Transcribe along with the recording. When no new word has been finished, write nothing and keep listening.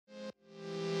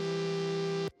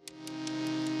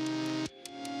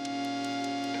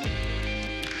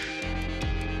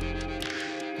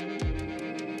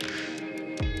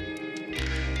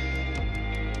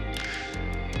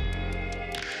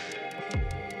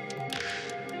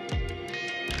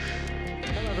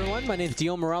everyone. My name is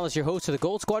Dion Morales, your host of the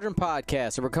Gold Squadron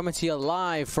podcast, and we're coming to you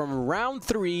live from round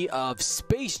 3 of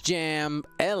Space Jam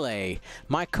LA.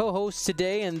 My co-host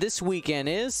today and this weekend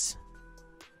is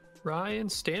Ryan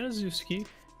Staniszewski,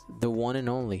 the one and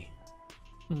only.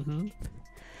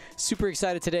 Super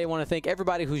excited today. I want to thank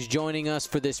everybody who's joining us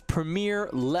for this premier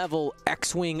level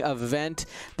X-Wing event.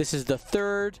 This is the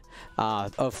third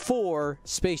of 4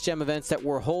 Space Jam events that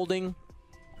we're holding.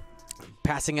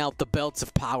 Passing out the belts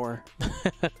of power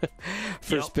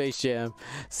for Space Jam.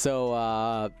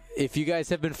 So if you guys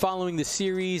have been following the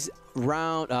series,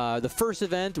 the first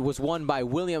event was won by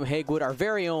William Haygood, our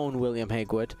very own William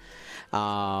Haygood.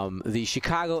 The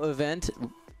Chicago event,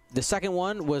 the second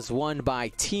one was won by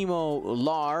Timo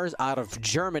Lars out of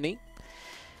Germany.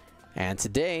 And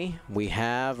today we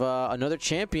have another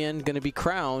champion going to be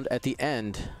crowned at the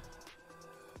end.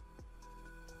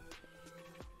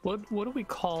 What do we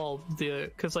call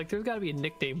because like there's got to be a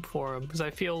nickname for him, because I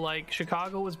feel like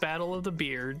Chicago was Battle of the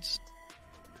Beards.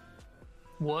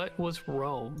 What was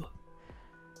Rome?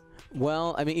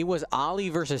 Well, I mean, it was Ali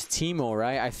versus Timo,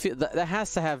 right? I feel that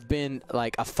has to have been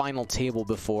like a final table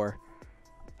before.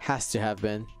 Has to have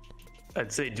been.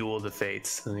 I'd say Duel of the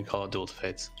Fates, and they call it Duel of the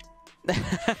Fates.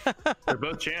 They're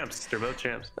both champs. They're both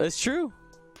champs. That's true.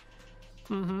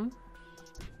 Very,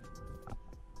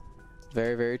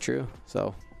 very true.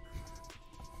 So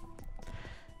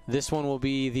this one will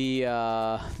be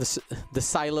the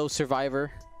Silo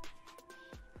Survivor.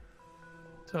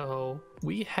 So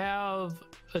we have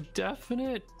a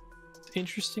definite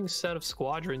interesting set of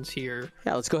squadrons here.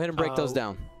 Yeah, let's go ahead and break those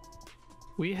down.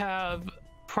 We have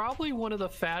probably one of the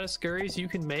fattest scurries you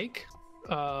can make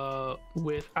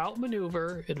with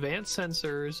outmaneuver, advanced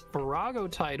sensors, Virago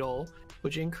title,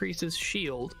 which increases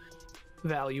shield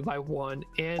value by 1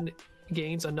 and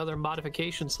gains another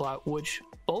modification slot, which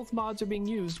both mods are being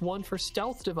used, one for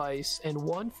stealth device and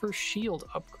one for shield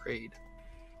upgrade.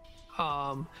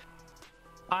 I'd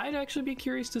actually be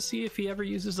curious to see if he ever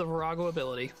uses the Virago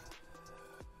ability.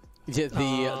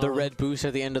 The red boost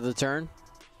at the end of the turn.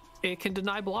 It can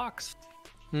deny blocks.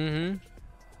 I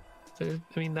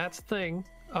mean, that's the thing.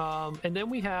 And then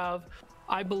we have,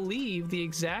 I believe, the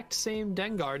exact same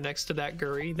Dengar next to that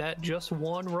Guri that just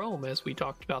won Rome, as we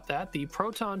talked about that. The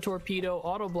Proton Torpedo,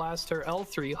 Auto Blaster,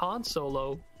 L3, Han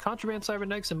Solo, Contraband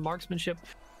Cybernetics, and Marksmanship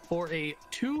for a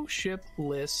 2-ship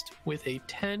list with a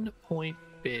 10-point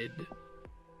bid.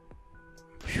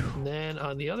 And then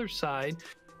on the other side,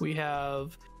 we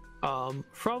have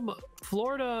from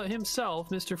Florida himself,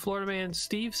 Mr. Florida Man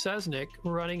Steve Sesnick,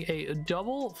 running a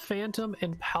double Phantom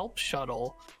and Palp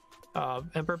shuttle.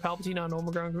 Emperor Palpatine on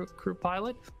Omega Crew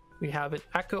pilot. We have an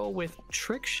Echo with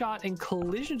trick shot and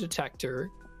collision detector,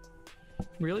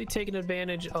 really taking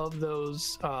advantage of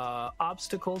those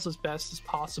obstacles as best as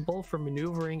possible for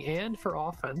maneuvering and for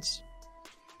offense.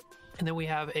 And then we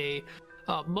have a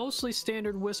mostly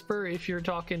standard Whisper. If you're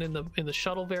talking in the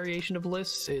shuttle variation of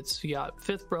lists, you got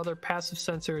Fifth Brother, passive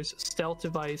sensors, stealth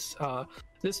device.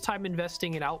 This time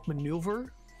investing in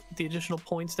outmaneuver, the additional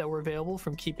points that were available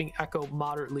from keeping Echo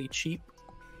moderately cheap.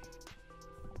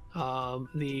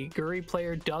 The Guri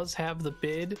player does have the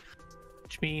bid,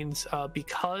 which means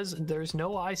because there's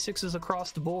no I6s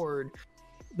across the board,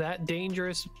 that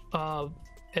dangerous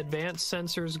advanced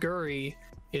sensors Guri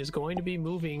is going to be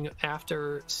moving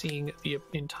after seeing the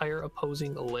entire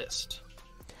opposing list.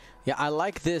 Yeah, I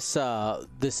like this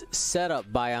this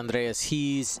setup by Andreas.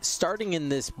 He's starting in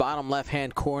this bottom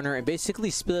left-hand corner and basically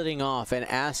splitting off and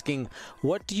asking,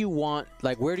 what do you want,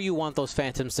 like where do you want those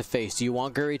Phantoms to face? Do you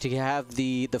want Guri to have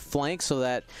the flank so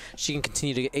that she can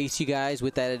continue to ace you guys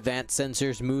with that advanced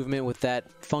sensors movement, with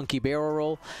that funky barrel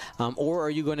roll? Or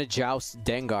are you going to joust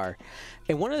Dengar?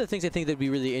 And one of the things I think that'd be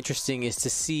really interesting is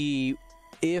to see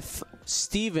if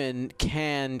Steven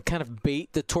can kind of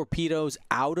bait the torpedoes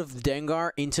out of Dengar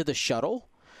into the shuttle,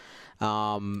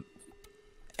 and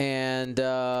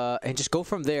just go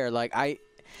from there. Like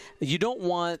you don't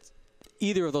want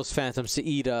either of those Phantoms to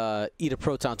eat a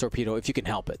proton torpedo if you can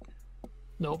help it.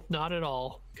 Nope, not at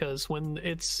all. Because when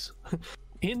it's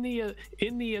in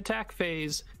the attack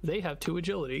phase, they have 2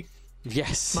 agility.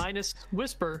 Yes. Minus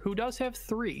Whisper, who does have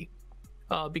 3.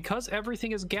 Because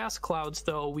everything is gas clouds,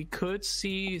 though, we could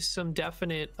see some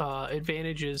definite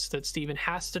advantages that Steven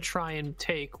has to try and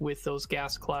take with those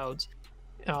gas clouds.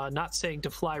 Not saying to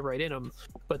fly right in them,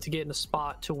 but to get in a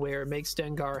spot to where it makes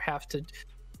Dengar have to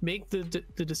make the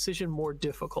decision more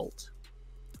difficult.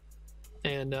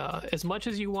 And as much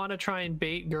as you want to try and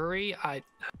bait Guri,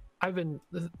 I've been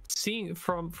seeing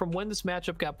from when this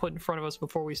matchup got put in front of us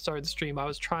before we started the stream, I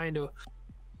was trying to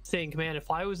think, man, if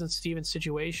I was in Steven's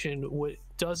situation,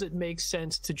 does it make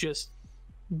sense to just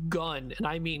gun, and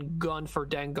I mean gun for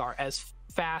Dengar as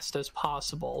fast as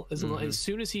possible. As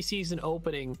soon as he sees an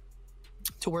opening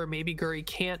to where maybe Guri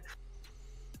can't,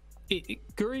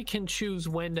 Guri can choose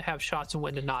when to have shots and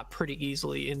when to not pretty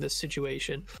easily in this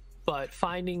situation. But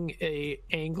finding a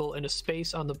angle and a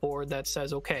space on the board that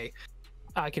says, okay,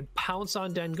 I can pounce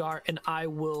on Dengar and I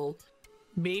will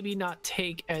maybe not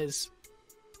take as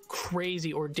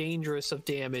crazy or dangerous of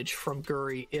damage from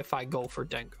Guri if I go for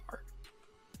Dengar.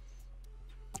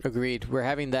 Agreed. We're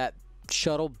having that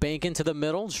shuttle bank into the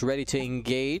middle, just ready to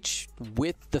engage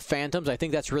with the Phantoms. I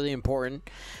think that's really important.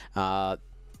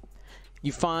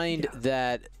 You find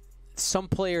that some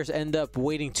players end up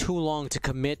waiting too long to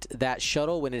commit that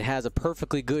shuttle when it has a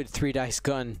perfectly good 3-dice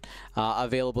gun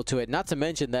available to it. Not to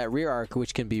mention that rear arc,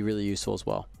 which can be really useful as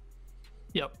well.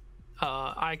 Yep.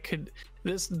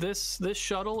 This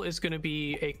shuttle is going to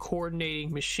be a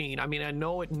coordinating machine. I mean, I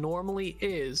know it normally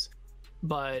is,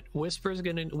 but Whisper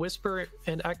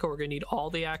and Echo are going to need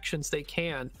all the actions they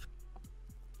can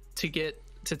to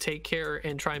take care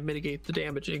and try and mitigate the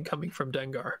damage incoming from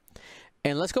Dengar.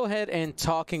 And let's go ahead and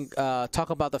talk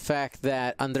about the fact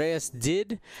that Andreas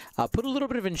did put a little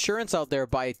bit of insurance out there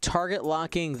by target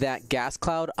locking that gas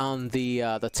cloud on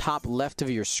the top left of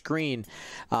your screen.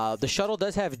 The shuttle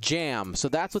does have jam, so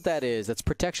that's what that is. That's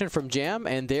protection from jam,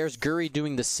 and there's Guri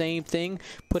doing the same thing,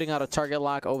 putting out a target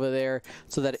lock over there,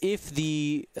 so that if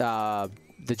the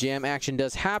jam action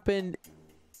does happen,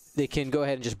 they can go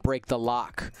ahead and just break the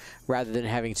lock rather than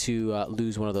having to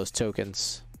lose one of those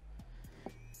tokens.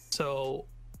 So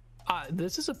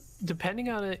this is depending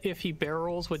on if he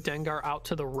barrels with Dengar out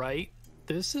to the right,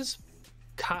 this is,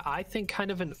 I think,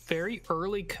 kind of a very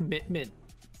early commitment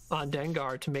on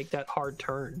Dengar to make that hard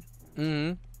turn.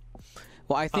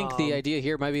 Well, I think the idea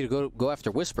here might be to go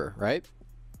after Whisper, right?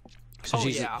 So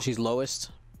she's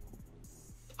lowest.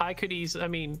 I could easily, I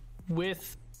mean,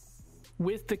 with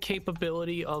the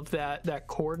capability of that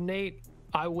coordinate,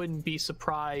 I wouldn't be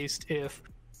surprised if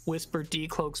Whisper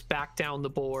decloaks back down the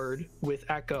board with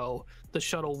Echo, the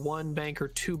shuttle 1 bank or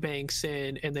 2 banks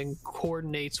in, and then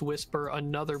coordinates Whisper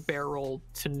another barrel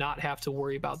to not have to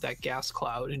worry about that gas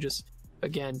cloud, and just,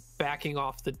 again, backing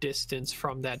off the distance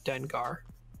from that Dengar.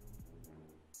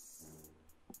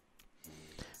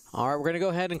 All right, we're going to go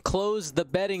ahead and close the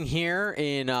betting here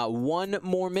in 1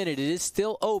 more minute. It is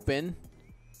still open.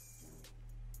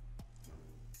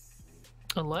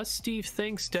 Unless Steve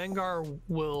thinks Dengar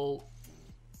will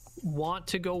want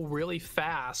to go really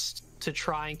fast to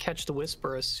try and catch the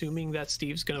Whisper, assuming that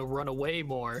Steve's going to run away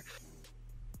more.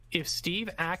 If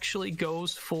Steve actually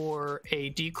goes for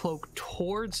a decloak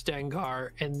towards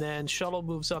Dengar and then shuttle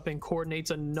moves up and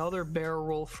coordinates another barrel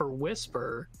roll for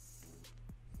Whisper,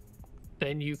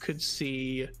 then you could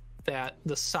see that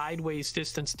the sideways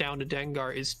distance down to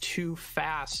Dengar is too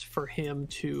fast for him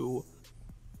to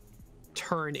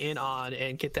turn in on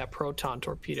and get that proton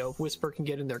torpedo. Whisper can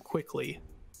get in there quickly.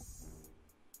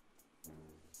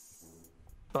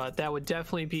 But that would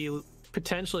definitely be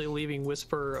potentially leaving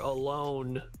Whisper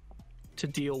alone to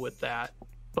deal with that,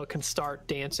 but can start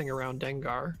dancing around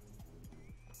Dengar.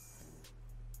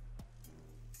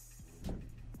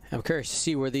 I'm curious to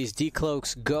see where these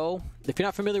decloaks go. If you're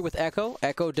not familiar with Echo,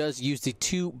 Echo does use the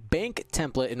 2 bank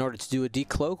template in order to do a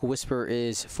decloak. Whisper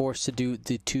is forced to do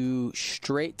the 2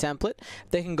 straight template.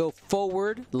 They can go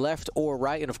forward, left, or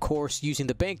right. And of course, using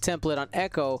the bank template on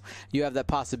Echo, you have that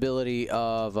possibility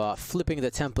of flipping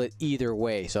the template either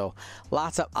way. So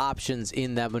lots of options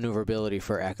in that maneuverability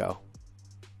for Echo.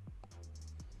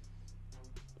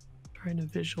 Trying to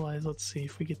visualize, let's see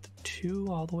if we get the 2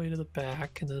 all the way to the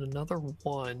back and then another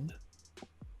 1.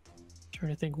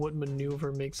 Trying to think what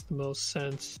maneuver makes the most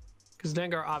sense, because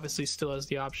Dengar obviously still has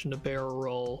the option to barrel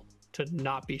roll to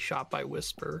not be shot by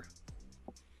Whisper.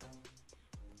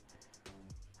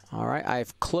 All right,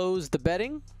 I've closed the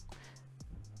betting.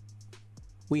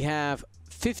 We have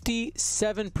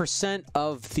 57%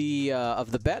 of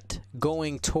the bet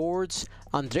going towards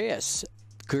Andreas,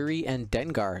 Guri, and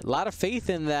Dengar. A lot of faith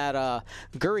in that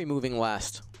Guri moving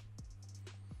last.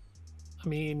 I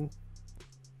mean,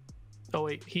 oh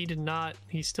wait, he did not.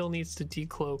 He still needs to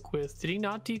decloak with. Did he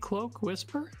not decloak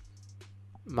Whisper?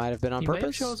 Might have been on he purpose. He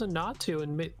might have chosen not to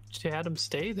and to had him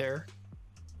stay there.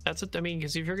 That's it. I mean,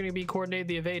 because if you're going to be coordinated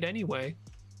the evade anyway.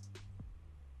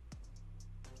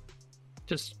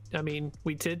 Just, I mean,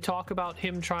 we did talk about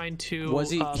him trying to. Was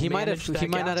he? He might have. He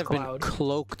might not have cloud. been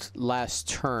cloaked last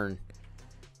turn.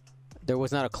 There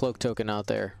was not a cloak token out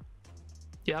there.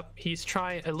 Yep, he's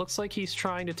trying. It looks like he's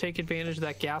trying to take advantage of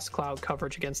that gas cloud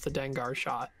coverage against the Dengar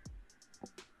shot.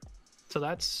 So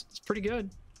it's pretty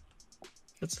good.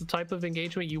 That's the type of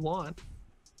engagement you want.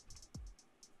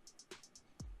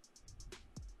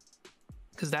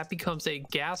 because that becomes a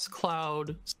gas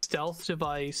cloud stealth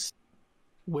device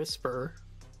whisper.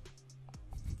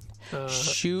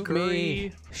 Shoot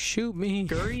me. Shoot me.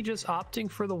 Guri just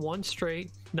opting for the one straight,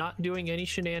 not doing any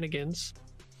shenanigans.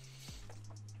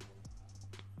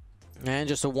 And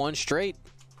just a one straight.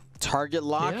 Target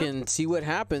lock and see what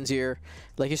happens here.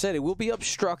 Like you said, it will be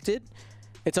obstructed.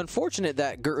 It's unfortunate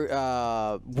that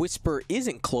Whisper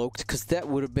isn't cloaked, because that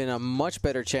would have been a much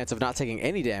better chance of not taking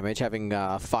any damage, having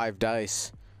 5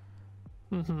 dice.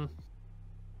 Mm-hmm.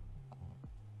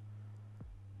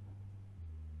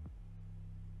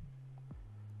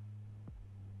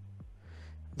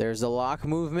 There's a lock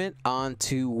movement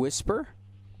onto Whisper.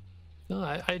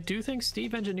 No, I do think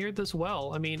Steve engineered this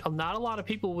well. I mean, not a lot of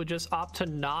people would just opt to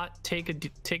not take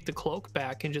the cloak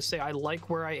back and just say, I like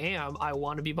where I am. I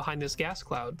want to be behind this gas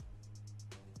cloud.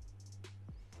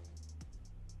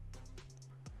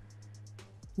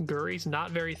 Guri's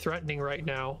not very threatening right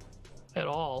now at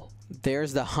all.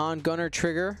 There's the Han Gunner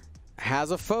trigger.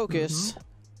 Has a focus.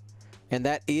 And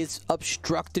that is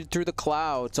obstructed through the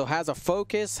cloud. So has a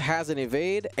focus, has an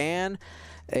evade, and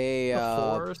a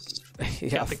force.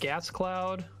 Got the gas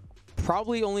cloud.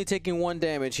 Probably only taking 1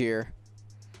 damage here.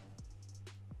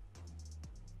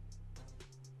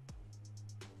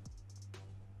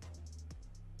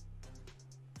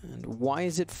 And why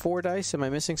is it 4 dice? Am I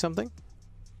missing something?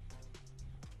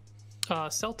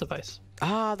 Stealth device.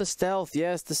 Ah, the stealth.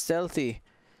 Yes, the stealthy.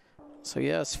 So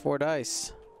yes, 4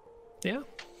 dice. Yeah.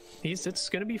 It's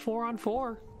going to be 4 on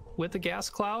 4 with the gas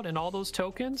cloud and all those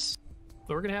tokens.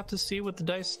 We're going to have to see what the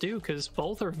dice do, because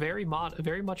both are very much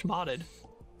modded.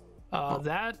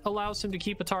 That allows him to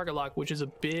keep a target lock, which is a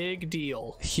big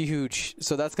deal. Huge.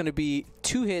 So that's going to be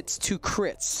 2 hits, 2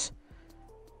 crits.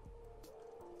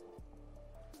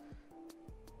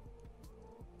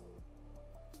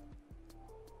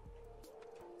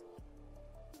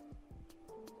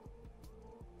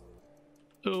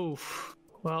 Oof.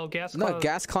 Well, gas cloud. No,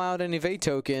 gas cloud and evade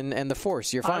token and the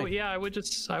force. You're fine. I would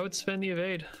spend the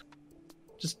evade.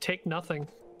 Just take nothing.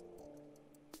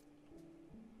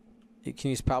 You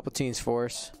can use Palpatine's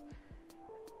force.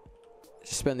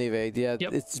 Just spend the evade. Yeah,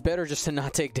 It's better just to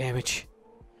not take damage.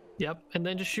 Yep, and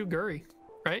then just shoot Guri,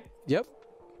 right? Yep.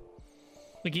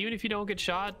 Like, even if you don't get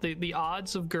shot, the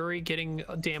odds of Guri getting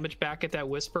damage back at that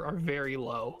Whisper are very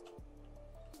low.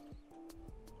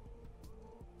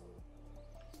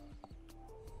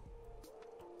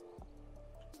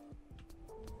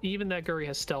 Even that Guri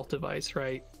has stealth device,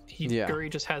 right? Guri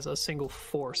just has a single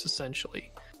force,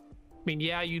 essentially. I mean,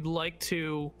 yeah, you'd like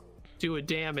to do a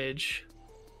damage.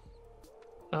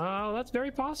 That's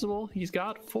very possible. He's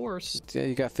got force. Yeah,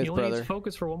 you got fifth he only brother. Needs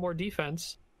focus for 1 more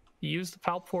defense. You used the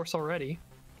palp force already.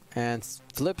 And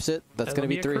flips it. That's going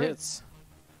to be 3 hits.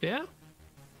 Yeah.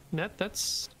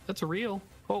 That's real.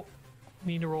 Oh,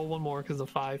 need to roll 1 more because of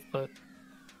 5, but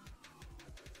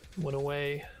went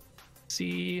away.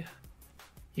 See,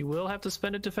 you will have to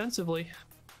spend it defensively.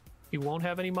 You won't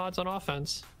have any mods on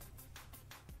offense.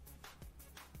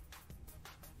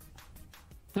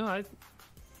 No, I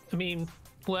mean,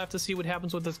 we'll have to see what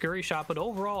happens with this Guri shot, but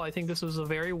overall, I think this was a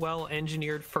very well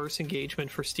engineered first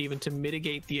engagement for Steven to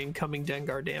mitigate the incoming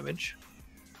Dengar damage.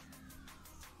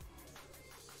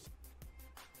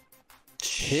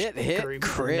 Hit, Guri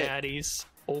crit. Natties.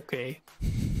 Okay.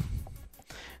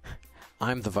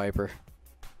 I'm the Viper.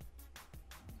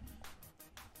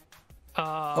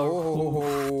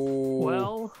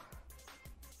 Well.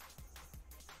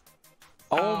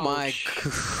 Oh my.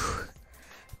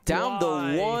 Down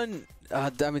Why? the 1.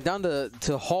 I mean, down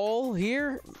to Hall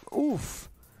here. Oof.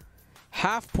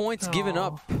 Half points given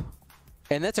up.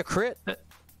 And that's a crit.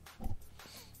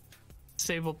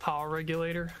 Disable power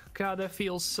regulator. God, that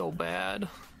feels so bad.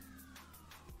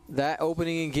 That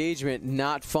opening engagement,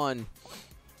 not fun.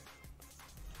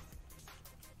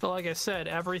 But like I said,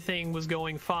 everything was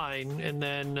going fine, and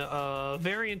then a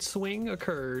variant swing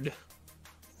occurred.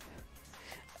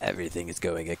 Everything is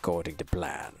going according to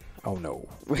plan. Oh no.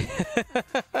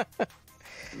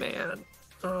 Man.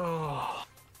 Oh.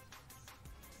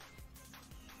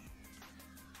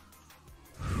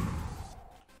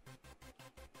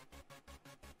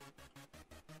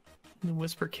 The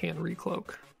Whisper can't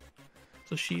recloak.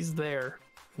 So she's there.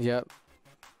 Yep.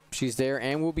 She's there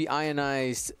and will be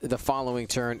ionized the following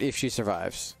turn if she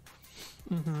survives.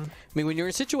 Mm-hmm. I mean, when you're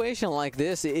in a situation like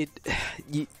this,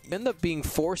 you end up being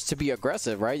forced to be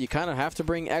aggressive, right? You kind of have to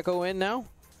bring Echo in now.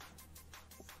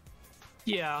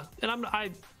 Yeah, and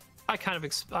I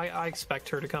expect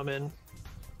her to come in.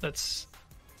 That's,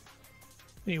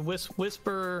 I mean,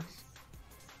 Whisper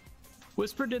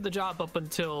did the job up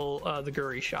until the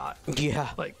Guri shot. Yeah.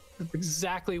 Like,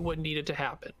 exactly what needed to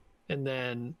happen. and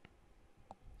then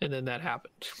that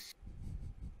happened.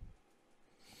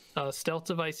 Stealth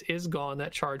device is gone.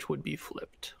 That charge would be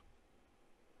flipped.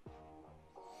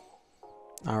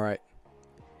 All right.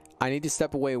 I need to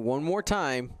step away one more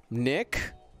time. Nick.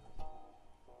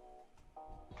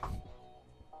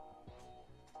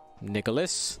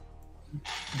 Nicholas.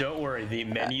 Don't worry, the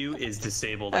menu is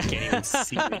disabled. I can't even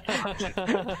see it.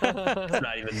 It's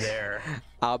not even there.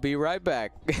 I'll be right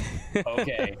back.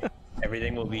 Okay.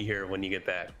 Everything will be here when you get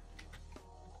back.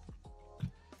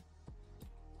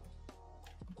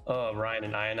 Oh, Ryan,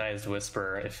 an ionized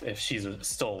whisper. If she's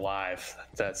still alive,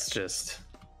 that's just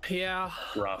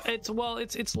rough.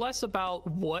 It's less about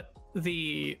what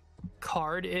the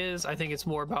card is. I think it's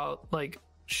more about, like,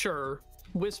 sure,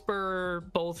 whisper,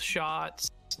 both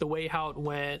shots, the way how it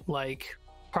went, like,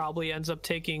 probably ends up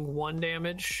taking 1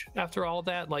 damage after all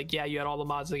that. Like, yeah, you had all the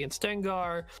mods against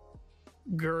Dengar.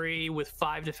 Guri with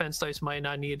 5 defense dice might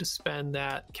not need to spend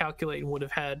that. Calculate would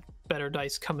have had better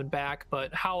dice coming back,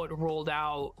 but how it rolled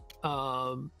out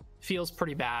feels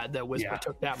pretty bad that Whisper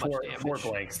took that much damage. 4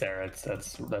 blanks there.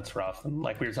 That's rough. And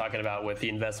like we were talking about with the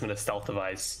investment of Stealth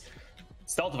Device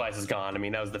is gone. I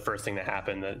mean, that was the first thing that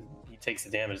happened. That he takes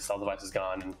the damage, Stealth Device is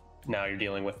gone, and now you're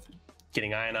dealing with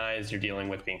getting ionized. You're dealing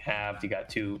with being halved. You got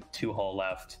two hull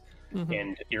left,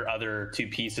 and your other 2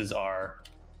 pieces are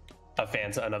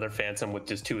another Phantom with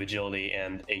just 2 agility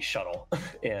and a shuttle,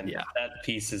 and that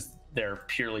piece is there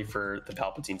purely for the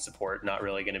Palpatine support. Not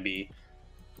really going to be.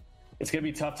 It's going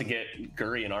to be tough to get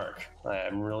Guri and Arc.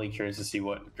 I'm really curious to see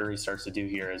what Guri starts to do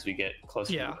here as we get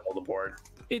closer to the board.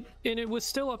 It was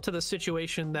still up to the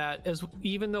situation that,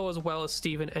 even though as well as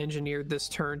Steven engineered this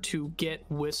turn to get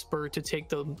Whisper to take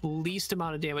the least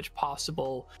amount of damage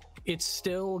possible, it's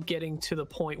still getting to the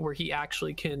point where he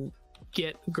actually can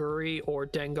get Guri or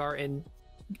Dengar and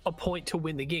a point to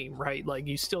win the game, right? Like,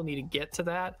 you still need to get to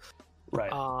that.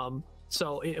 Right.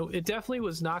 So it definitely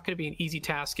was not going to be an easy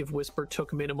task if Whisper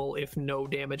took minimal, if no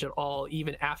damage at all,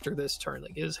 even after this turn.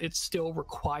 Like, it still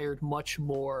required much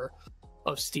more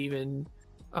of Steven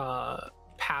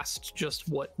past just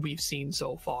what we've seen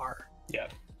so far.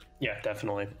 Yeah,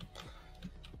 definitely.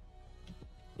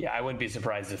 Yeah, I wouldn't be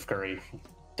surprised if Guri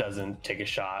doesn't take a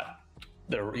shot.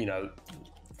 The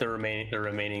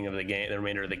remainder of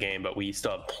the game, but we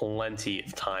still have plenty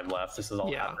of time left. This is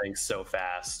all happening so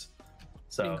fast.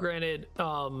 So, and granted,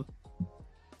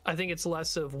 I think it's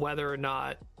less of whether or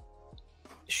not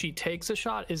she takes a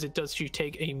shot, does she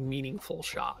take a meaningful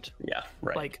shot? Yeah,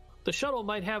 right. Like, the shuttle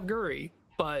might have Guri,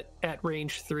 but at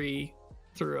range 3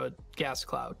 through a gas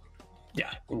cloud.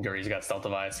 Yeah, and Guri's got Stealth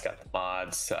Device, got the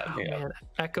mods. Man,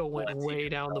 Echo went way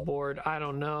down the board. I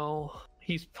don't know.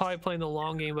 He's probably playing the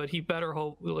long game, but he better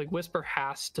hope. Like, Whisper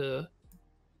has to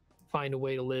find a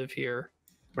way to live here.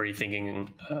 Were you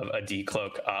thinking of a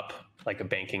decloak up, like a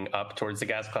banking up towards the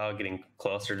gas cloud, getting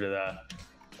closer to the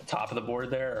top of the board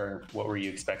there, or what were you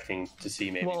expecting to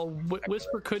see? Maybe. Well,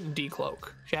 Whisper couldn't decloak.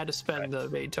 She had to spend the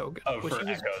evade token. Oh, for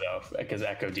Echo though, because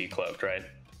Echo decloaked, right?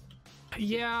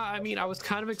 Yeah, I mean, I was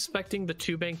kind of expecting the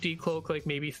 2-bank decloak, like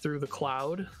maybe through the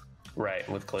cloud. Right,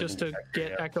 with collision just to detector,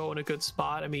 get Echo in a good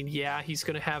spot. I mean, yeah, he's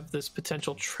going to have this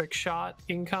potential trick shot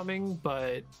incoming,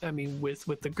 but I mean, with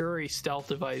the Guri stealth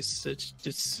device,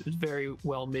 it's very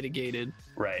well mitigated.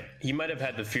 Right. He might have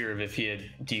had the fear of, if he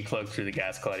had decloaked through the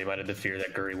gas cloud, he might have the fear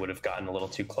that Guri would have gotten a little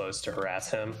too close to harass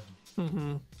him.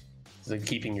 So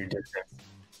keeping your distance.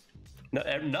 No,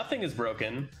 nothing is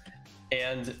broken,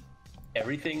 and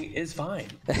everything is fine.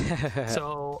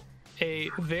 So a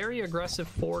very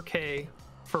aggressive 4K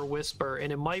for Whisper,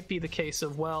 and it might be the case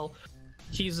of, well,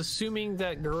 he's assuming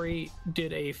that Guri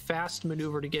did a fast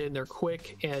maneuver to get in there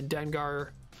quick, and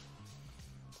Dengar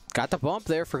got the bump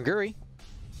there from Guri.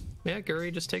 Yeah,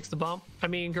 Guri just takes the bump. I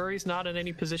mean, Guri's not in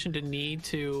any position to need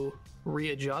to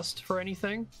readjust for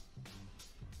anything.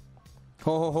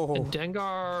 And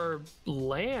Dengar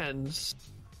lands.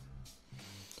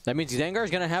 That means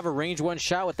Dengar's going to have a range 1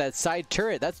 shot with that side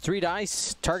turret. That's 3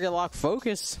 dice. Target lock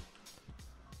focus.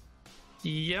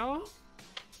 Yeah.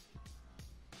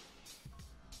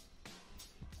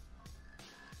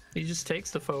 He just takes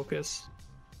the focus.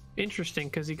 Interesting,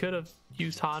 because he could have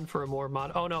used Han for a more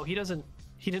mod. Oh no, he doesn't.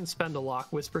 He didn't spend a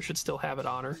lock. Whisper should still have it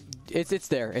on her. It's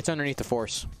there. It's underneath the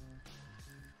force.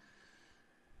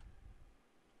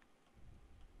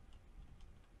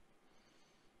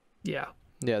 Yeah.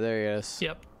 Yeah, there he is.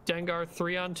 Yep. Dengar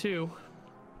 3-on-2.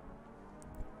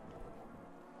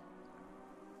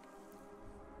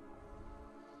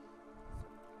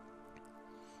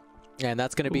 And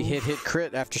that's going to be hit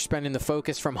crit after spending the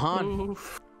focus from Han.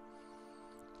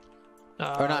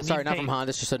 Or not, sorry, not from Han.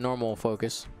 That's just a normal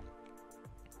focus.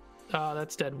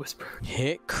 That's dead Whisper.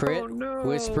 Hit, crit, Oh, no.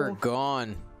 Whisper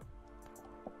gone.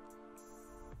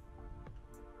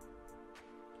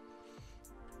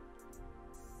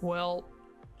 Well,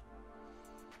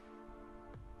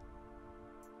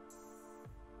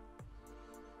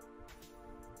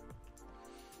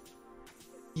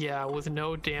 yeah, with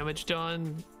no damage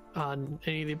done on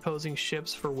any of the opposing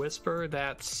ships for Whisper,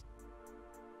 that's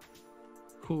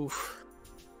oof.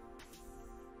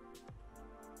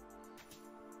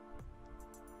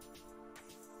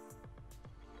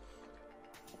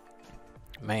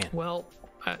 Man. Well,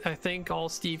 I think all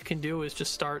Steve can do is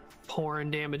just start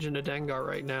pouring damage into Dengar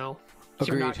right now.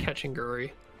 You're not Agreed. catching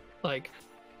Guri. Like,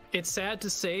 it's sad to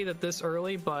say that this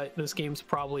early, but this game's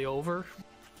probably over.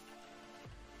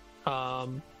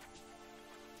 Well,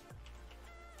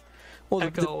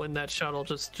 Echo and that shuttle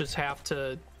just have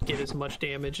to get as much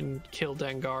damage and kill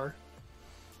Dengar.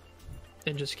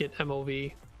 And just get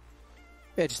MOV.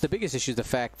 yeah, just the biggest issue is the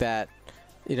fact that,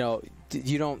 you know,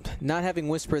 you don't, not having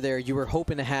Whisper there, you were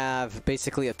hoping to have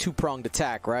basically a two-pronged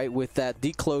attack, right? With that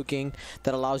decloaking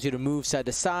that allows you to move side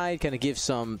to side, kind of give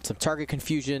some target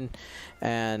confusion,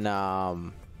 and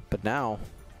but now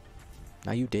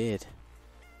you did.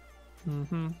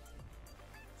 Mm-hmm.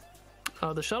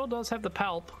 The shuttle does have the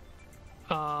palp.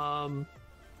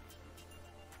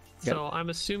 So I'm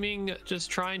assuming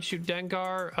just try and shoot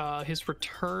Dengar. His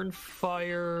return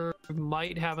fire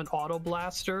might have an auto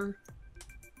blaster.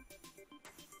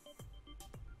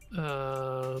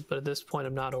 But at this point,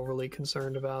 I'm not overly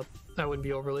concerned about. I wouldn't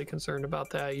be overly concerned about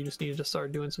that. You just needed to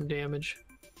start doing some damage,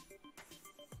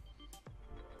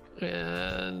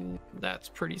 and that's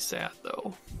pretty sad,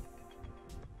 though.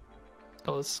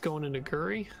 Oh, this is going into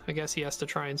Guri. I guess he has to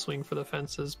try and swing for the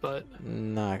fences, but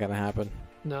Not gonna happen.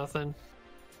 nothing.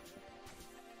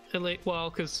 Well,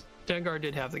 because Dengar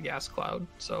did have the gas cloud,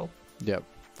 so Yep.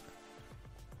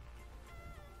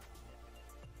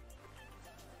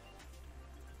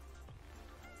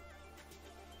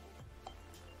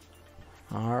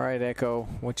 All right, Echo,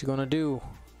 what you gonna do?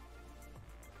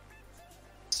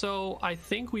 So I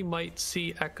think we might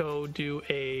see Echo do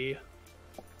a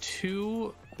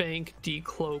 2-bank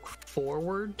decloak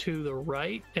forward to the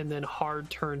right and then hard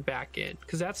turn back in,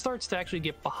 because that starts to actually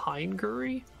get behind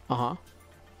Guri Uh-huh.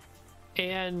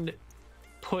 and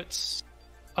puts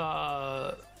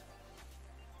Echo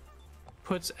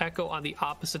on the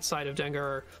opposite side of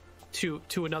Dengar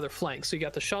to another flank. So you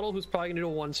got the shuttle, who's probably gonna do a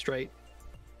 1 straight.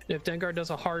 And if Dengar does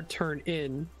a hard turn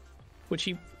in, which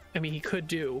he could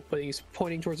do, but he's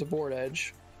pointing towards the board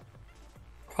edge.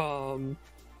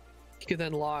 He could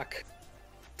then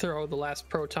throw the last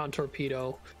proton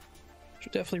torpedo, which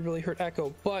would definitely really hurt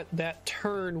Echo. But that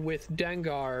turn with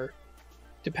Dengar,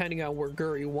 depending on where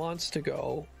Guri wants to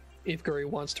go, if Guri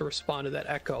wants to respond to that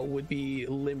Echo, would be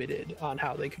limited on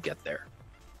how they could get there.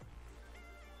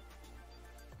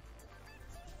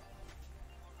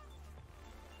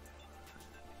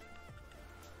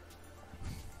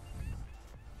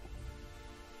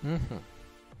 Mm-hmm.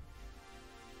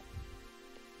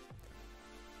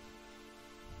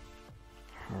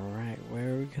 All right,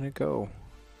 where are we gonna go?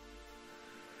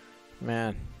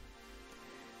 Man.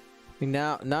 I mean,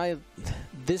 now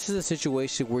this is a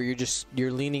situation where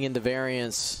you're leaning into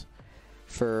variance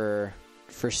for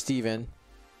Steven.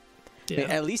 Yeah. I mean,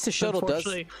 at least the shuttle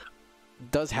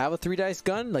does have a 3-dice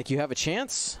gun. Like, you have a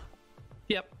chance.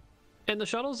 Yep. And the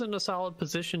shuttle's in a solid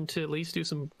position to at least do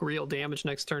some real damage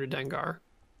next turn to Dengar.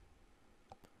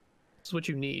 That's what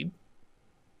you need.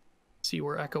 See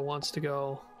where Echo wants to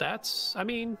go. That's,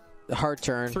 The hard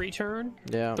turn. 3 turn.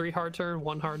 Yeah. 3 hard turn,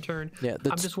 1 hard turn. Yeah.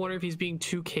 I'm just wondering if he's being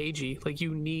too cagey. Like,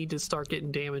 you need to start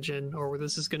getting damage in, or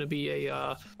this is going to be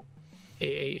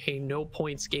a no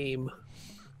points game.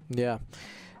 Yeah.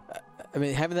 I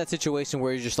mean, having that situation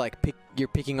where you're just like you're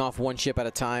picking off one ship at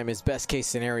a time is best case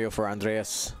scenario for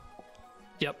Andreas.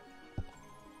 Yep.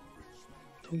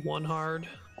 1 hard.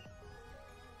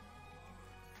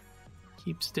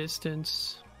 Keeps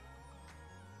distance.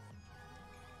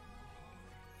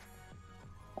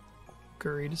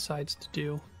 Guri decides to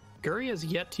do. Guri has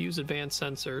yet to use advanced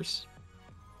sensors.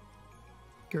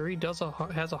 Guri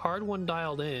has a hard one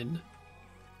dialed in,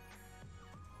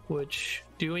 which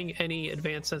doing any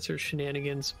advanced sensor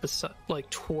shenanigans like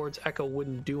towards Echo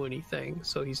wouldn't do anything.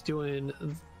 So he's doing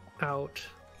out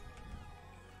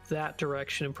that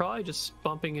direction and probably just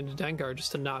bumping into Dengar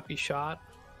just to not be shot.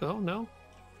 Oh no,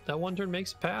 that 1 turn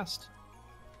makes it past.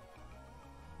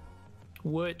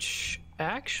 Which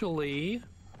actually,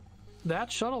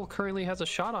 that shuttle currently has a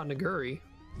shot on Naguri.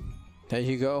 There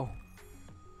you go.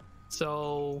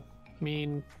 So, I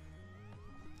mean,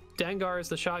 Dengar is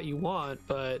the shot you want,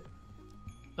 but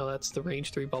No, that's the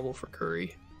range 3 bubble for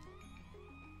Curry.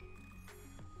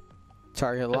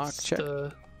 Target lock check.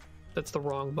 That's the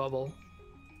wrong bubble.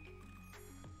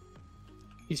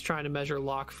 He's trying to measure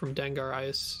lock from Dengar, I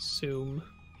assume.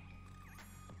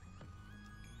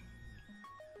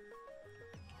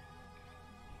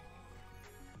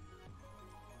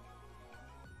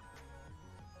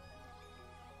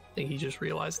 I think he just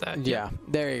realized that. Yeah,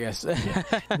 there he goes.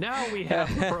 Now we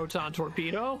have the proton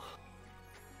torpedo.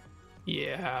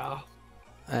 Yeah.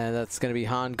 And that's going to be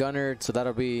Han Gunner, so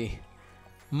that'll be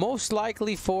most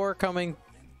likely 4 coming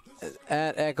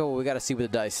at Echo. We got to see what the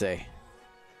dice say.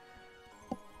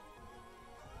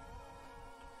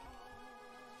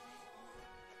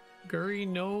 Guri,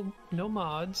 no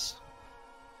mods.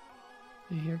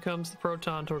 And here comes the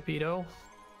proton torpedo.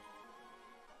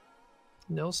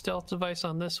 No stealth device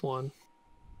on this one.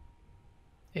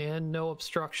 And no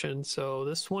obstruction, so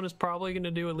this one is probably going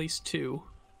to do at least 2.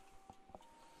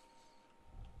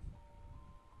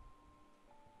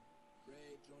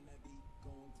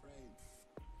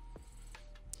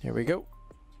 Here we go.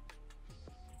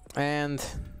 And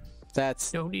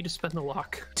that's no need to spend the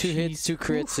lock. 2 hits, 2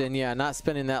 crits, and yeah, not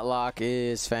spending that lock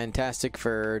is fantastic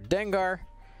for Dengar,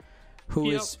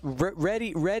 who is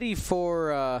ready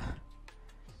for...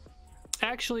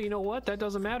 Actually, you know what? That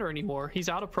doesn't matter anymore. He's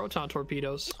out of proton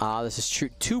torpedoes. Ah, this is true.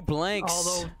 2 blanks.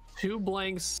 Although 2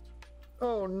 blanks.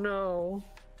 Oh no.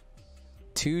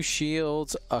 2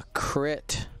 shields, a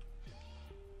crit.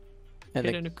 And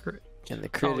Hit and a crit. And the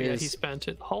crit yeah, is... he spent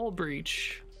it. Hull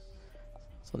breach.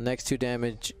 So next 2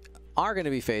 damage are going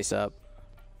to be face up.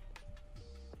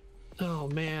 Oh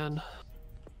man.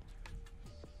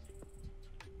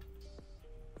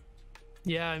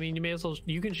 Yeah, I mean, you may as well.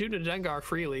 You can shoot at Dengar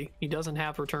freely. He doesn't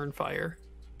have return fire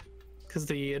because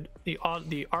the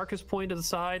Arcus point to the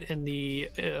side and the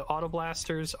auto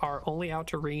blasters are only out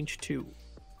to range 2.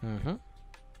 Mm-hmm.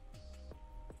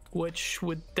 Which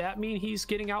would that mean he's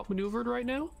getting outmaneuvered right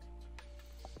now?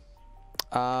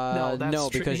 No,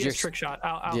 because he you're has trick shot.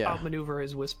 Outmaneuver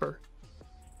his whisper.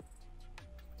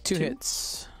 2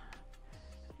 hits.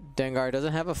 Dengar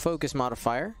doesn't have a focus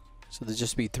modifier, so there'll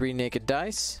just be 3 naked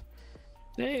dice.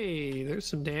 Hey, there's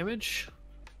some damage.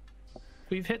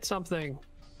 We've hit something.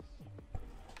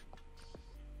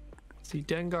 See,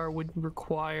 Dengar would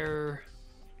require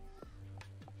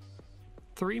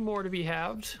 3 more to be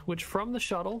halved, which from the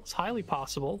shuttle is highly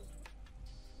possible.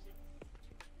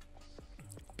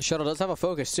 The shuttle does have a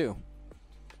focus too.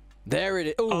 There it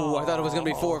is. Ooh, I thought it was going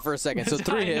to be 4 for a second. So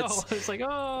 3 hits. It's like,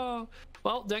 oh.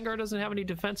 Well, Dengar doesn't have any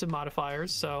defensive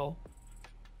modifiers, so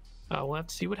we'll have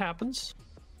to see what happens.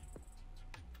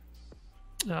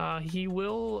 He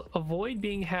will avoid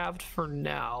being halved for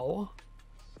now.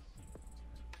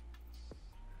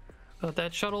 But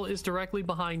that shuttle is directly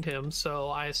behind him, so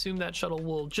I assume that shuttle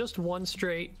will just 1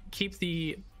 straight, keep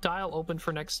the dial open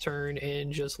for next turn,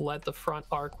 and just let the front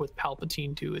arc with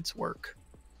Palpatine do its work.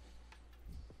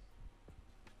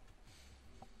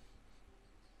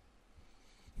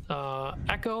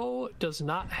 Echo does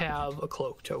not have a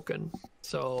cloak token,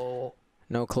 so...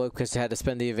 No cloak because he had to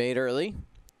spend the evade early.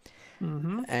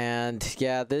 Mm-hmm. And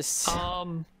yeah, this...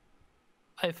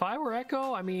 If I were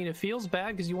Echo, I mean, it feels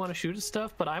bad because you want to shoot at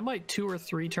stuff, but I might 2 or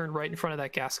 3 turn right in front of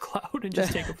that gas cloud and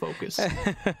just take a focus.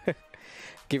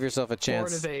 Give yourself a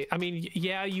chance. Or an evade. I mean,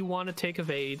 yeah, you want to take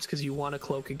evades because you want to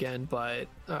cloak again, but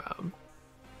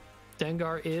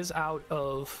Dengar is out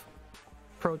of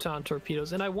proton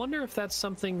torpedoes, and I wonder if that's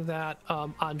something that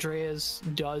Andreas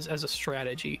does as a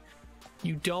strategy.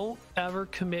 You don't ever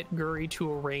commit Guri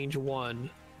to a range 1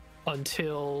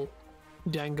 until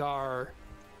Dengar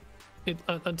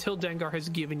has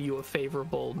given you a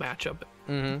favorable matchup,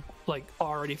 like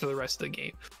already for the rest of the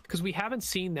game. Because we haven't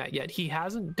seen that yet. He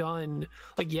hasn't done,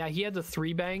 like, yeah, he had the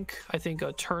 3 bank, I think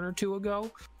a turn or 2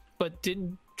 ago, but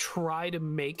didn't try to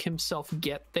make himself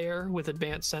get there with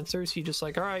advanced sensors. He just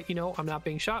like, all right, you know, I'm not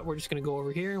being shot. We're just going to go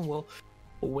over here and we'll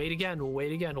wait again. We'll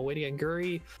wait again.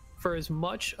 Guri, for as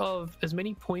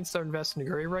many points that are invested in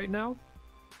Guri right now,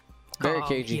 very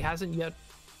cagey. He hasn't yet.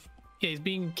 Yeah, he's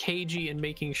being cagey and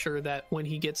making sure that when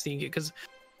he gets the ingot, because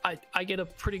I get a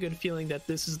pretty good feeling that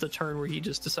this is the turn where he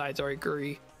just decides, all right,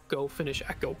 Guri, go finish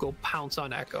Echo, go pounce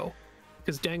on Echo,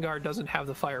 because Dengar doesn't have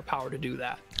the firepower to do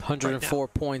that. 104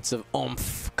 points of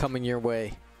oomph coming your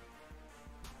way.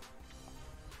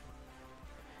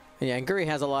 And yeah, and Guri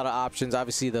has a lot of options.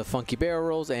 Obviously, the funky barrel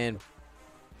rolls and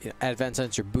advanced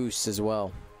sensor boosts as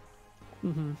well.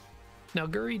 Mm-hmm. Now,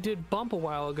 Guri did bump a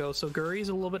while ago, so Guri's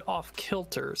a little bit off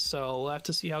kilter, so we'll have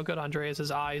to see how good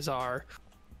Andreas' eyes are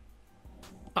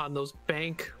on those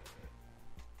bank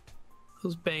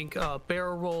those bank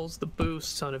barrel rolls, the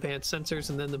boosts on advanced sensors,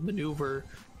 and then the maneuver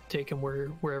take him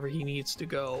wherever he needs to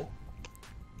go.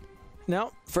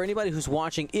 Now, for anybody who's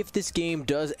watching, if this game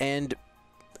does end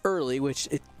early, which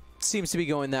it seems to be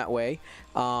going that way,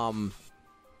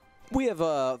 we have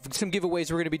some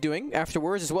giveaways we're going to be doing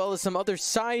afterwards, as well as some other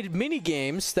side mini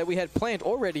games that we had planned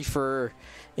already for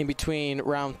in between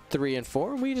round 3 and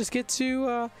 4. We just get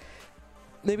to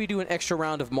maybe do an extra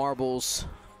round of marbles,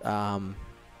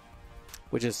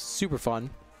 which is super fun.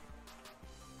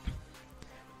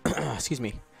 Excuse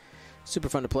me. Super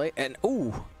fun to play. And,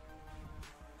 ooh.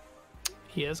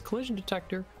 He has collision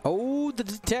detector. Oh, the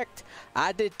detect.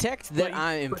 I detect that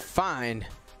I am fine.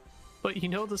 But you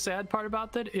know the sad part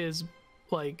about that is,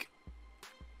 like,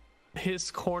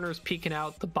 his corner's peeking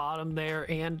out the bottom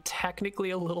there, and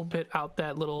technically a little bit out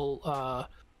that little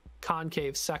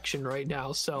concave section right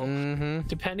now. So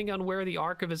depending on where the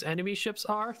arc of his enemy ships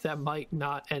are, that might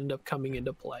not end up coming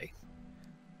into play.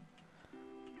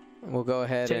 We'll go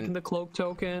ahead taking the cloak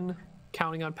token,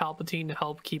 counting on Palpatine to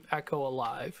help keep Echo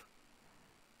alive.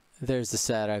 There's the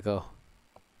sad Echo.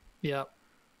 Yep.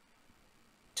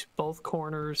 To both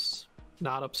corners,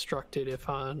 not obstructed if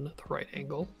on the right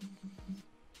angle.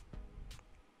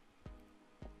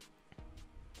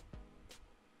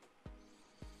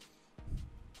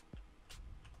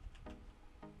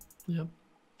 Yep.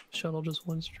 Shuttle just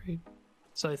one straight.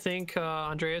 So I think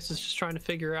Andreas is just trying to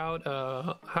figure out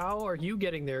how are you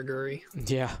getting there, Guri?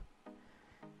 Yeah.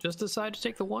 Just decide to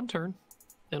take the one turn.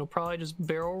 And it'll probably just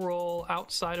barrel roll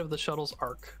outside of the shuttle's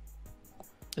arc.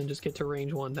 And just get to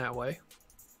range 1 that way.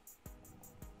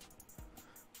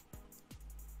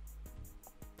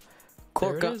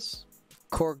 There it is.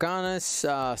 Corganus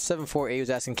 748 was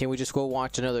asking, can we just go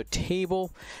watch another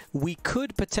table? We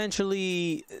could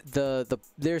potentially.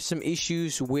 There's some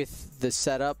issues with the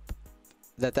setup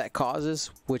that causes,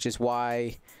 which is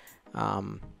why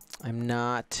I'm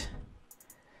not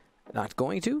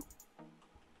going to.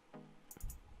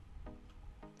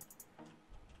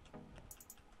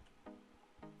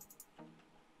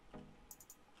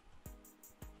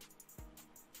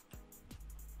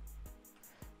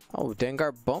 Oh,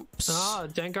 Dengar bumps. Ah,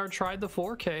 Dengar tried the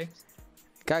 4K.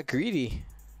 Got greedy.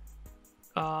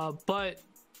 But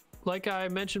like I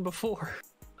mentioned before,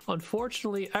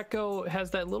 unfortunately, Echo has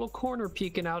that little corner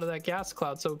peeking out of that gas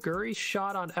cloud. So Guri's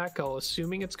shot on Echo,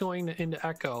 assuming it's going into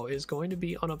Echo, is going to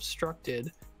be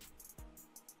unobstructed.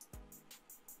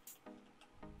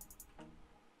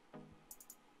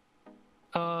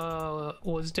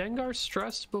 Was Dengar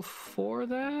stressed before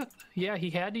that? Yeah, he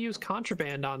had to use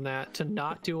contraband on that to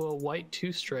not do a white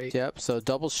 2 straight. Yep, so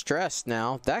double stressed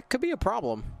now. That could be a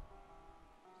problem.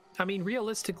 I mean,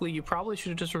 realistically, you probably should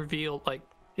have just revealed, like,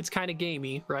 it's kind of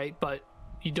gamey, right? But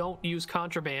you don't use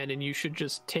contraband and you should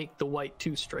just take the white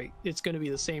 2 straight. It's going to be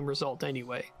the same result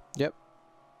anyway. Yep.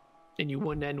 And you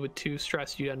wouldn't end with 2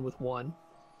 stress, you'd end with 1.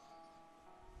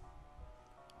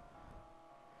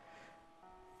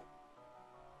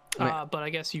 But I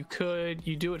guess you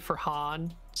do it for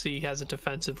Han, so he has it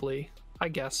defensively, I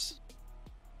guess.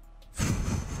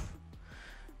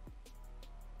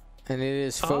 And it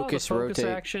is focus, the focus rotate.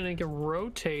 action and can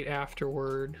rotate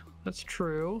afterward. That's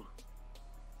true.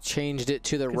 Changed it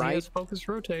to the right. He has focus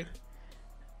rotate.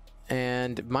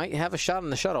 And might have a shot on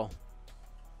the shuttle.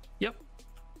 Yep.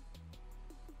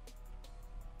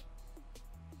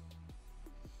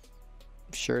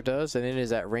 Sure does, and it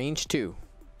is at range 2.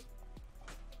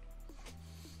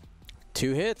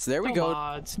 2 hits. There we go.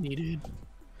 Mods needed.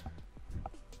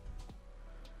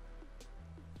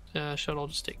 Shuttle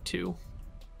just take 2.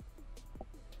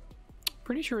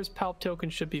 Pretty sure his Palp token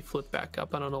should be flipped back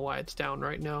up. I don't know why it's down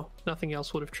right now. Nothing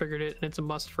else would have triggered it, and it's a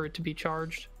must for it to be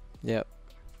charged. Yep.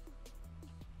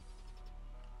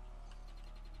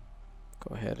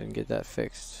 Go ahead and get that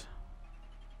fixed.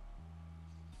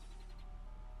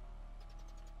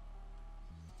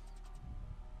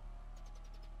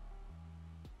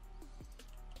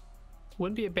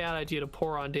 Wouldn't be a bad idea to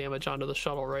pour on damage onto the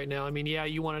shuttle right now. I mean, yeah,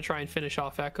 you want to try and finish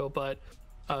off Echo, but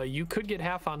you could get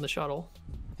half on the shuttle.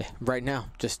 Yeah, right now,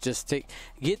 just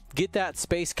get that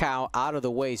space cow out of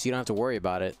the way so you don't have to worry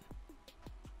about it.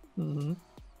 Mm-hmm.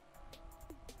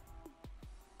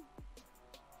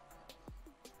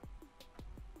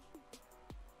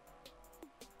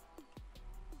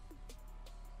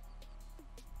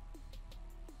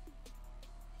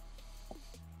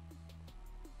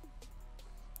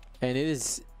 And it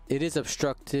is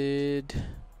obstructed.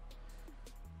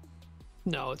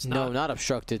 No, it's not. No, not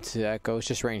obstructed to Echo. It's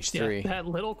just range 3. That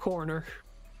little corner.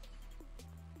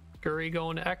 Guri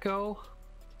going to Echo.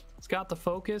 It's got the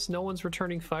focus. No one's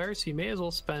returning fire, so you may as well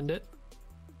spend it.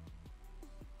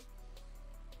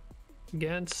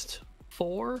 against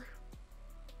 4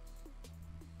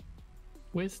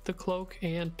 with the cloak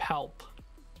and palp.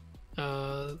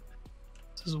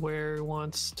 This is where he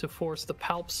wants to force the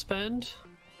palp spend.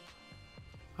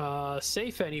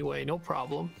 Safe anyway, no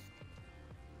problem.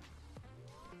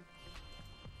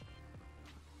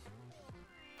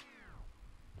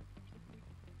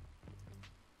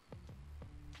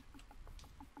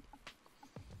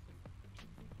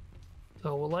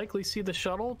 So we'll likely see the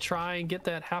shuttle try and get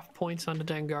that half points onto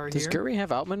Dengar Does here. Guri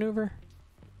have outmaneuver?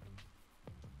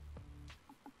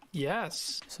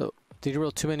 Yes. So did you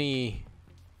roll too many?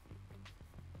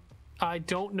 I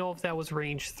don't know if that was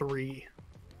range 3.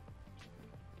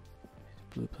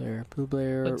 Blue player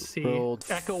Let's see. rolled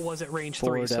Echo was at range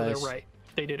 4 3, so they're dice. right.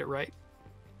 They did it right.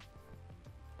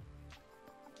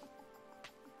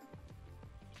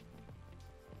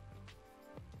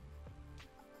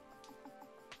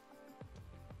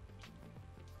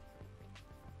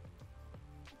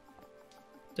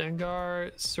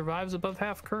 Dengar survives above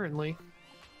half currently.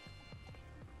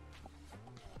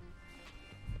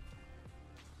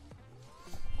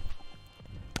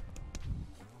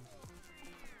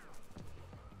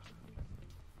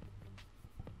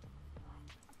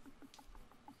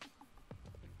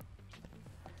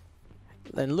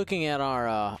 And looking at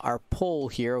our poll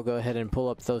here, we'll go ahead and pull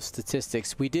up those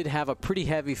statistics. We did have a pretty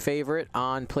heavy favorite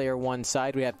on player one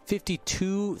side. We had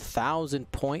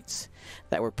 52,000 points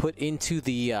that were put into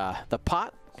the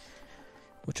pot,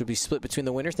 which will be split between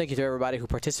the winners. Thank you to everybody who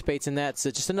participates in that.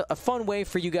 So just a fun way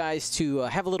for you guys to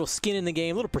have a little skin in the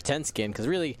game, a little pretend skin, because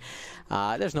really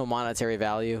there's no monetary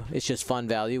value. It's just fun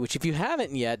value, which if you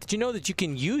haven't yet, did you know that you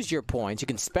can use your points? You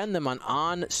can spend them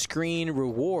on-screen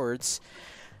rewards.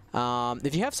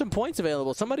 If you have some points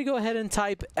available, somebody go ahead and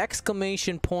type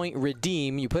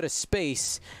 !redeem. You put a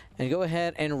space and go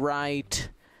ahead and write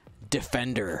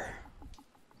Defender.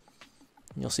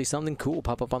 You'll see something cool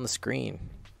pop up on the screen.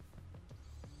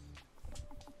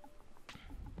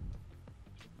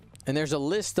 And there's a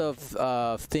list of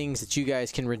things that you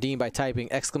guys can redeem by typing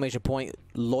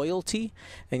 !loyalty,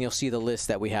 and you'll see the list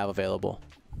that we have available.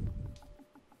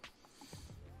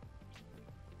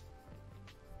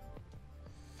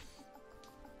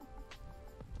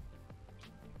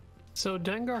 So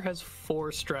Dengar has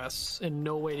 4 stress and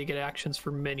no way to get actions for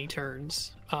many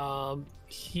turns.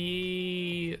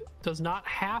 He does not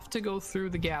have to go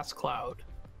through the gas cloud.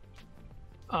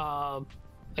 I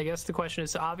guess the question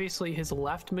is, obviously his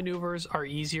left maneuvers are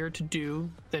easier to do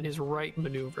than his right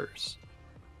maneuvers.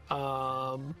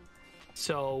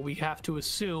 So we have to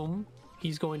assume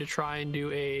he's going to try and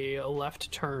do a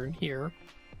left turn here,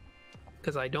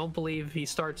 because I don't believe if he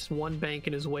starts one bank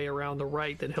in his way around the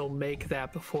right that he'll make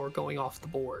that before going off the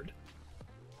board.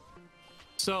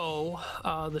 So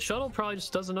the shuttle probably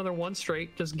just does another 1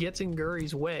 straight, just gets in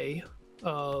Guri's way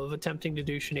of attempting to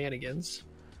do shenanigans.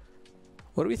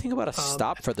 What do we think about a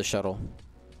stop for the shuttle?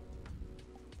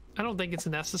 I don't think it's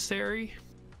necessary.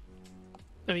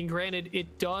 I mean, granted,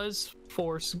 it does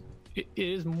force... It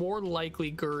is more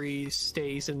likely Guri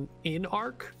stays in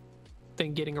arc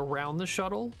than getting around the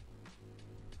shuttle.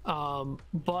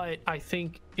 But I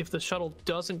think if the shuttle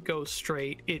doesn't go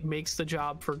straight, it makes the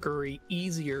job for Guri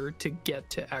easier to get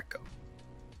to Echo.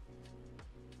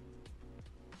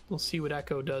 We'll see what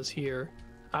Echo does here.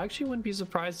 I actually wouldn't be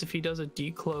surprised if he does a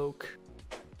decloak.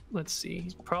 Let's see,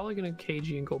 he's probably going to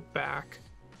KG and go back.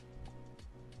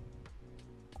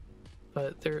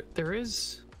 But there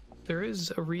is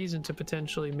a reason to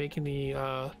potentially making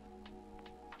the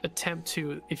attempt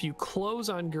to, if you close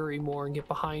on Guri more and get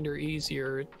behind her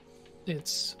easier,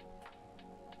 it's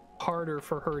harder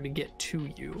for her to get to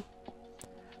you.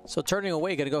 So turning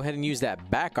away, got to go ahead and use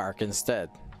that back arc instead.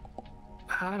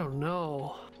 I don't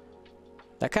know.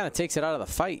 That kind of takes it out of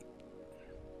the fight.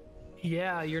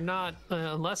 Yeah, you're not,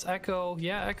 unless Echo,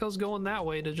 yeah, Echo's going that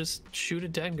way to just shoot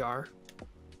at Dengar.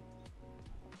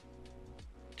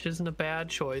 Which isn't a bad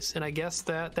choice. And I guess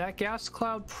that gas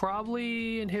cloud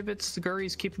probably inhibits the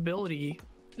Guri's capability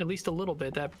at least a little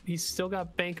bit. That he's still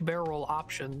got bank barrel roll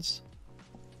options.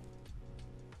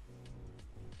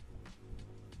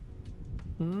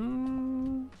 I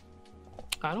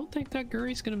don't think that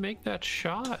Guri's gonna make that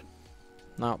shot.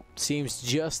 No, seems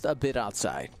just a bit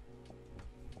outside.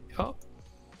 Oh.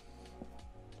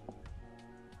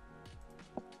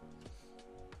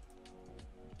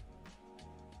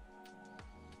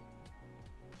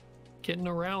 Getting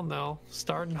around though,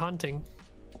 starting hunting.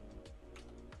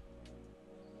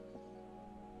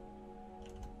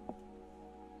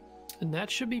 And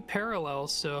that should be parallel,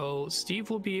 so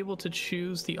Steve will be able to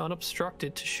choose the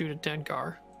unobstructed to shoot at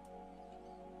Dengar.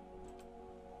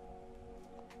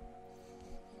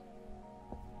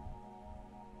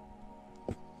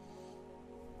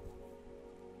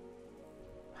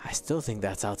 I still think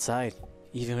that's outside,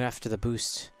 even after the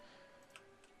boost.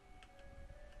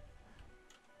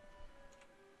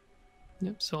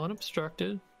 Yep, so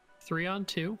unobstructed. 3 on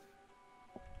 2.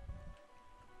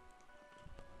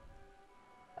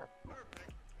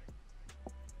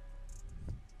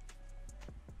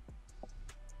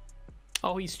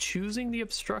 Oh, he's choosing the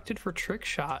obstructed for trick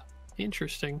shot.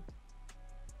 Interesting.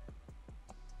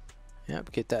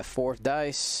 Yep, get that 4th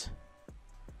dice.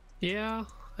 Yeah,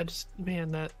 I just,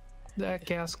 man, that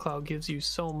gas cloud gives you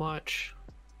so much.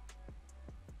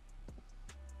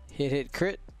 Hit,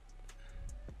 crit.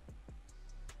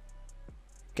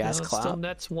 Gas It cloud. still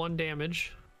nets 1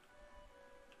 damage.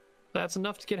 That's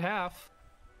enough to get half.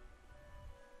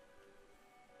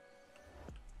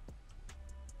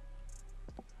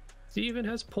 Steven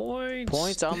has points.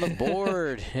 Points on the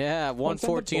board. Yeah,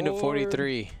 114 to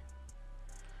 43.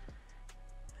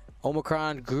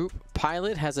 Omicron group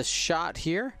pilot has a shot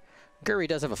here. Guri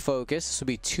does have a focus. This will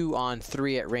be 2 on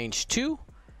 3 at range 2.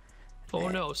 Oh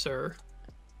no, sir.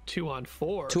 2 on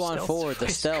 4. 2 on 4, the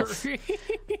stealth. Guri.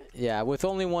 Yeah, with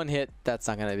only 1 hit, that's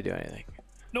not going to be doing anything.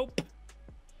 Nope.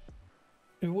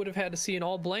 We would have had to see an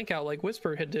all blank out like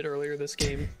Whisper had did earlier this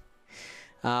game.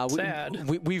 Sad.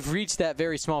 We've reached that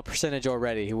very small percentage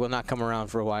already. He will not come around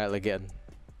for a while again.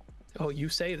 Oh, you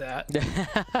say that.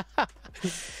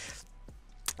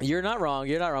 You're not wrong.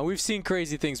 You're not wrong. We've seen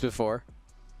crazy things before.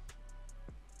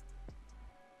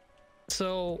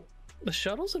 So the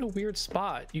shuttle's in a weird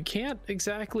spot. You can't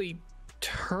exactly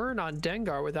turn on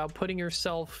Dengar without putting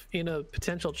yourself in a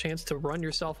potential chance to run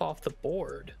yourself off the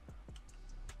board.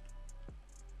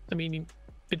 I mean,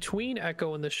 between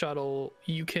Echo and the shuttle,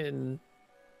 you can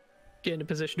get in a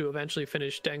position to eventually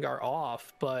finish Dengar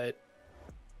off, but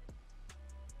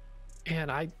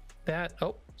man,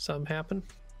 oh, something happened.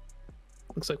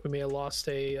 Looks like we may have lost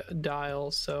a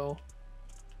dial, so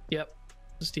yep,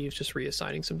 Steve's just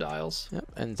reassigning some dials. Yep,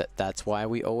 and that's why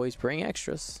we always bring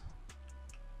extras.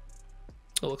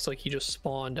 It looks like he just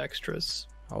spawned extras.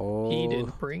 Oh, He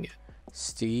didn't bring it.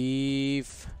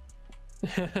 Steve.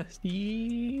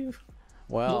 Steve.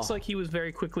 Well, Looks like he was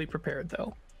very quickly prepared,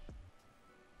 though.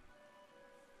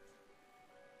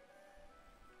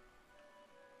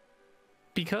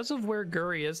 Because of where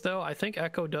Guri is, though, I think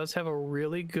Echo does have a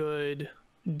really good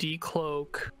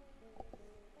decloak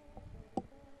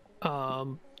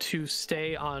to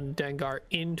stay on Dengar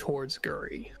in towards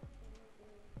Guri.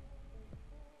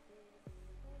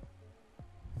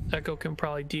 Echo can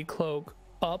probably decloak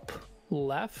up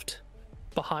left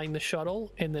behind the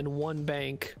shuttle and then 1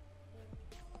 bank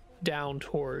down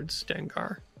towards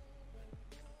Dengar.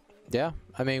 yeah.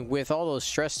 I mean, with all those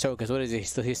stress tokens, what is he?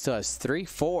 He still has 3,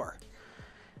 4.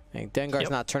 I think Dengar's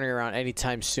not turning around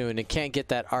anytime soon and can't get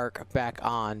that arc back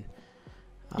on.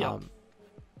 Yep.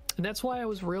 And that's why I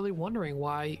was really wondering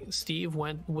why Steve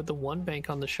went with the 1 bank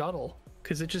on the shuttle,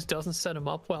 because it just doesn't set him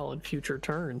up well in future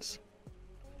turns.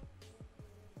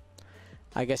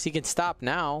 I guess he can stop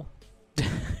now.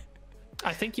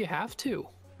 I think you have to,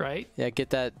 right? Yeah, get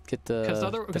the Because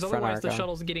otherwise the arc on.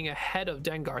 shuttle's getting ahead of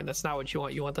Dengar, and that's not what you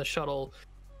want. You want the shuttle's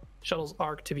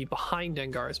arc to be behind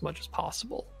Dengar as much as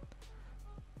possible.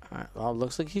 All right, well,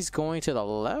 looks like he's going to the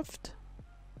left.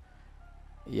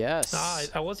 Yes.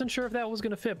 I wasn't sure if that was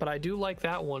going to fit, but I do like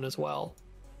that one as well.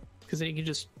 Because then you can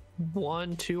just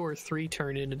 1, 2, or 3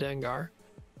 turn into Dengar.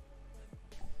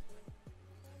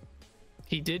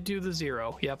 He did do the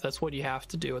 0. Yep, that's what you have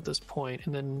to do at this point.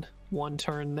 And then 1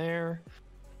 turn there.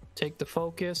 Take the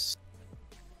focus.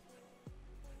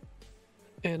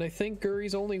 And I think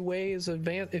Guri's only way is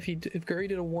advance. If Guri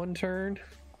did a 1 turn,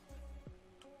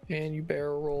 and you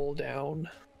barrel roll down.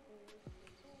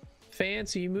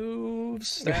 Fancy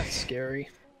moves. That's scary.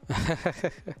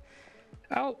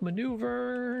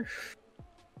 Outmaneuver.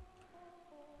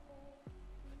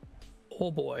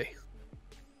 Oh boy.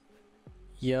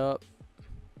 Yup.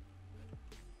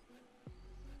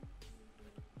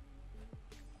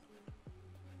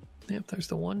 Yep, there's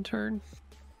the 1 turn.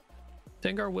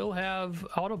 Dengar will have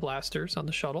auto blasters on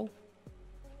the shuttle.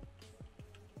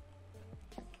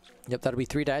 Yep, that'll be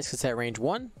 3 dice because it's at range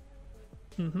 1.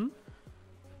 Mm-hmm.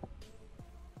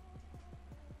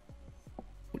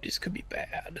 This could be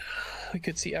bad. We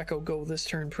could see Echo go this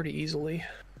turn pretty easily.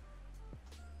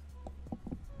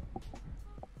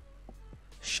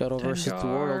 Shuttle versus the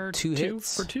world. 2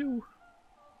 hits. 2 for 2.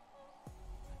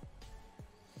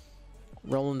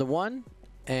 Rolling the 1.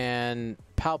 And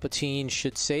Palpatine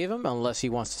should save him unless he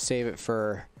wants to save it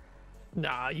for...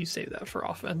 Nah, you save that for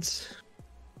offense.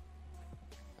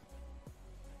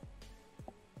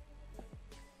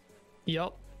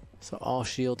 Yup. So all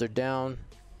shields are down.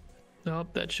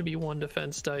 Nope, that should be 1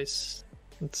 defense dice.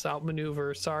 It's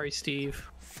outmaneuver. Sorry, Steve.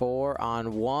 4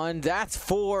 on 1. That's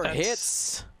 4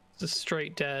 hits. Just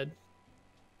straight dead.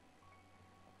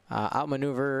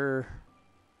 Outmaneuver.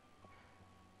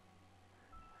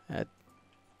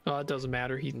 Oh, it doesn't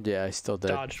matter. He still dead.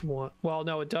 dodged one. Well,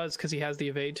 no, it does because he has the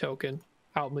evade token.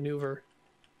 Outmaneuver.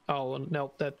 Oh,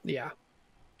 no, yeah.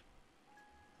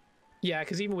 Yeah,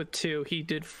 because even with 2, he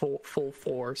did full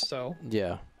 4, so.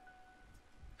 Yeah.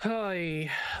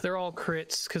 Hi, they're all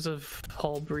crits because of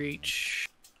hull breach.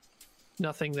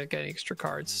 Nothing that get extra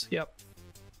cards. Yep.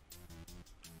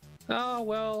 Oh,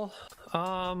 well.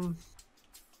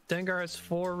 Dengar has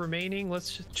 4 remaining.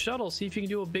 Let's shuttle, see if you can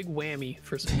do a big whammy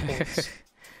for some points.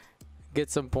 Get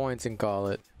some points and call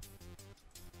it.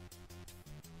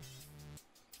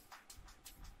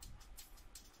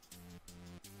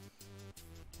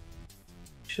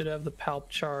 Should have the palp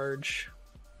charge.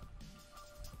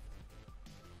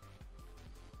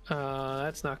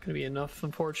 That's not going to be enough,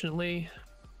 unfortunately.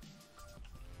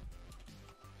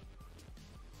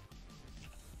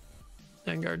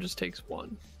 Dengar just takes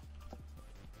 1.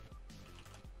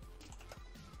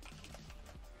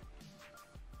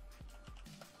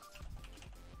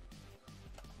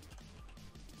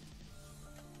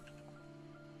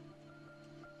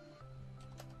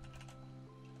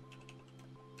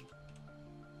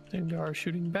 Dengar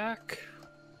shooting back.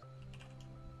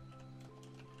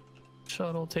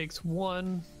 Shuttle takes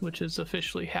 1, which is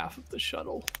officially half of the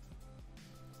shuttle.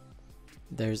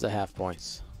 There's the half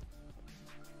points.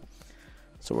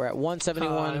 So we're at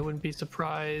 171. I wouldn't be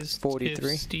surprised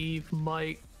 43. if Steve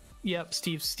might. Yep,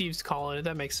 Steve's calling it.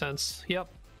 That makes sense.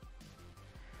 Yep.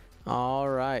 All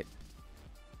right.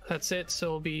 That's it. So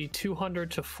it'll be 200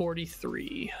 to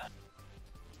 43.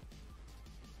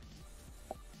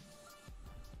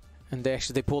 And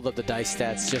they pulled up the dice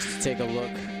stats just to take a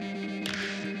look.